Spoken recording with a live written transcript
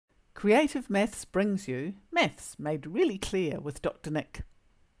Creative Maths brings you Maths Made Really Clear with Dr Nic.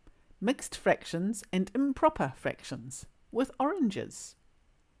 Mixed fractions and improper fractions with oranges.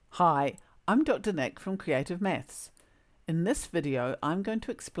 Hi, I'm Dr Nic from Creative Maths. In this video I'm going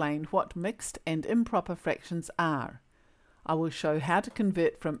to explain what mixed and improper fractions are. I will show how to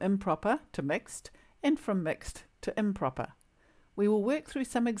convert from improper to mixed and from mixed to improper. We will work through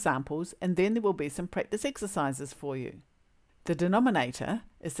some examples and then there will be some practice exercises for you. The denominator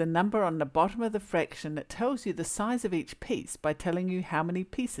is the number on the bottom of the fraction that tells you the size of each piece by telling you how many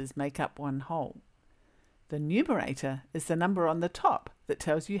pieces make up one whole. The numerator is the number on the top that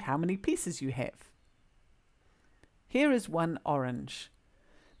tells you how many pieces you have. Here is one orange.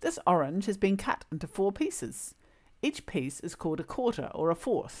 This orange has been cut into 4 pieces. Each piece is called a quarter or a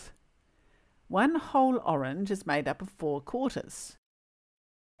fourth. One whole orange is made up of 4 quarters.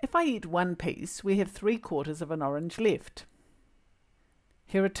 If I eat one piece, we have 3/4 of an orange left.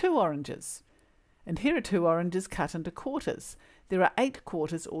 Here are 2 oranges, and here are 2 oranges cut into quarters. There are 8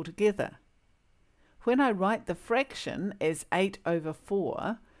 quarters altogether. When I write the fraction as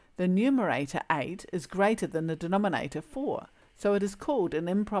 8/4, the numerator 8 is greater than the denominator 4, so it is called an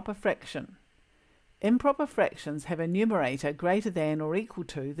improper fraction. Improper fractions have a numerator greater than or equal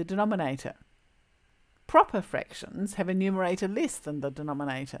to the denominator. Proper fractions have a numerator less than the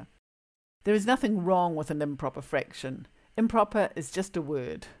denominator. There is nothing wrong with an improper fraction. Improper is just a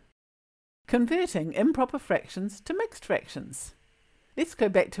word. Converting improper fractions to mixed fractions. Let's go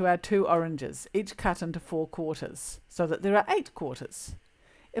back to our 2 oranges, each cut into 4 quarters, so that there are 8 quarters.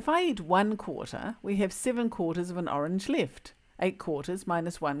 If I eat 1/4, we have 7/4 of an orange left. 8/4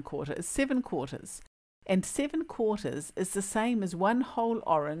 minus 1/4 is 7/4. And 7/4 is the same as 1 whole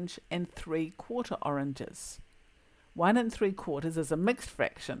orange and 3/4 oranges. 1 3/4 is a mixed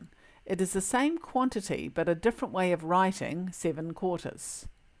fraction. It is the same quantity but a different way of writing 7/4.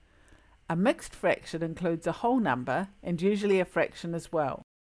 A mixed fraction includes a whole number and usually a fraction as well.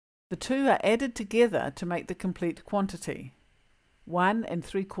 The two are added together to make the complete quantity. 1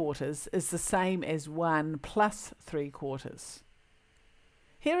 3/4 is the same as 1 plus 3/4.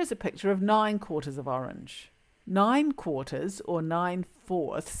 Here is a picture of 9/4 of orange. 9/4 or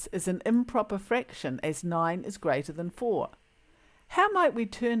 9/4 is an improper fraction as 9 is greater than 4. How might we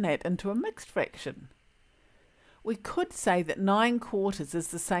turn that into a mixed fraction? We could say that 9/4 is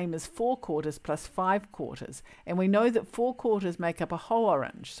the same as 4/4 plus 5/4, and we know that 4/4 make up a whole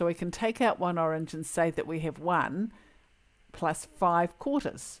orange, so we can take out one orange and say that we have 1 plus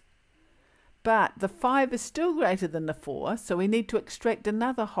 5/4. But the 5 is still greater than the 4, so we need to extract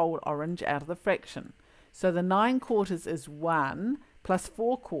another whole orange out of the fraction. So the 9/4 is 1 plus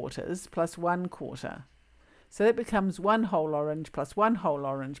 4/4 plus 1/4. So that becomes 1 whole orange plus 1 whole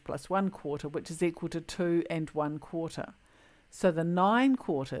orange plus 1/4, which is equal to 2 1/4. So the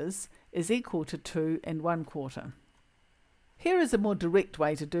 9/4 is equal to 2 1/4. Here is a more direct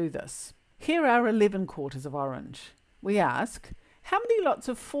way to do this. Here are 11/4 of orange. We ask, how many lots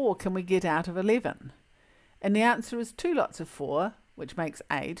of 4 can we get out of 11? And the answer is 2 lots of 4, which makes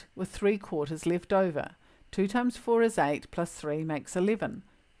 8, with 3/4 left over. 2 times 4 is 8, plus 3 makes 11.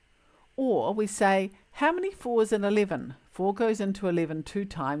 Or we say, how many 4's in 11? 4 goes into 11 2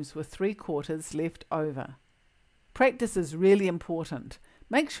 times with 3/4 left over. Practice is really important.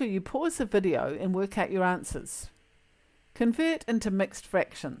 Make sure you pause the video and work out your answers. Convert into mixed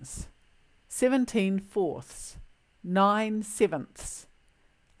fractions. 17/4, 9/7,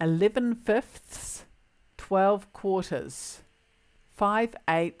 11/5, 12/4,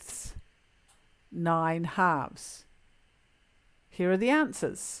 5/8, 9/2. Here are the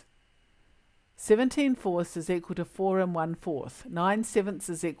answers. 17/4 is equal to 4 1/4, 9/7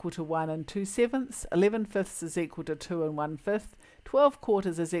 is equal to 1 2/7, 11/5 is equal to 2 1/5,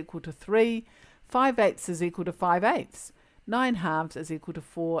 12/4 is equal to 3, 5/8 is equal to 5/8, 9/2 is equal to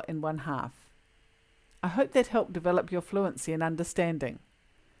 4 1/2. I hope that helped develop your fluency and understanding.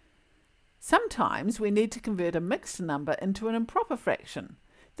 Sometimes we need to convert a mixed number into an improper fraction.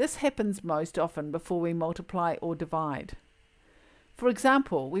 This happens most often before we multiply or divide. For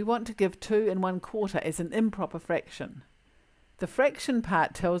example, we want to give 2 1/4 as an improper fraction. The fraction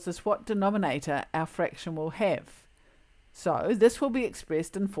part tells us what denominator our fraction will have. So this will be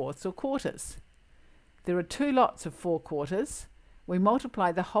expressed in fourths or quarters. There are 2 lots of 4/4. We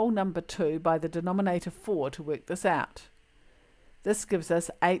multiply the whole number 2 by the denominator 4 to work this out. This gives us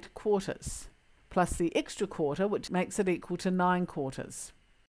 8/4, plus the extra quarter, which makes it equal to 9/4.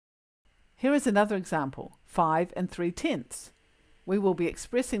 Here is another example, 5 3/10. We will be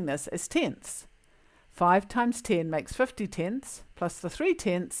expressing this as tenths. 5 times 10 makes 50 tenths, plus the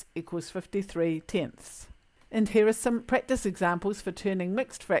 3/10 equals 53 tenths. And here are some practice examples for turning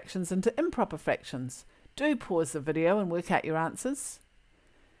mixed fractions into improper fractions. Do pause the video and work out your answers.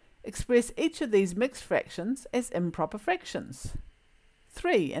 Express each of these mixed fractions as improper fractions.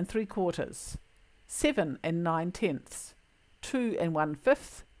 3 3/4, 7 9/10, 2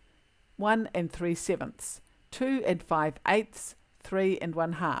 1/5, 1 3/7, 2 5/8, 3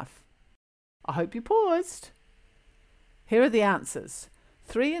 1/2. I hope you paused. Here are the answers.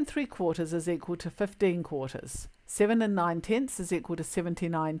 3 3/4 is equal to 15 quarters. 7 9/10 is equal to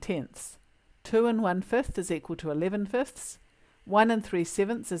 79 tenths. 2 1/5 is equal to 11 fifths. 1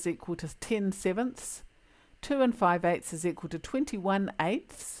 3/7 is equal to 10 sevenths. 2 5/8 is equal to 21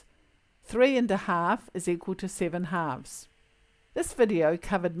 eighths. 3 1/2 is equal to 7 halves. This video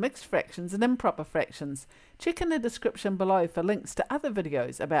covered mixed fractions and improper fractions. Check in the description below for links to other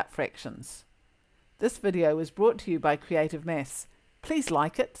videos about fractions. This video was brought to you by Creative Maths. Please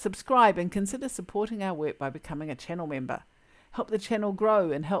like it, subscribe and consider supporting our work by becoming a channel member. Help the channel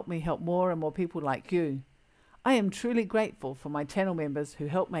grow and help me help more and more people like you. I am truly grateful for my channel members who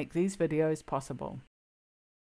help make these videos possible.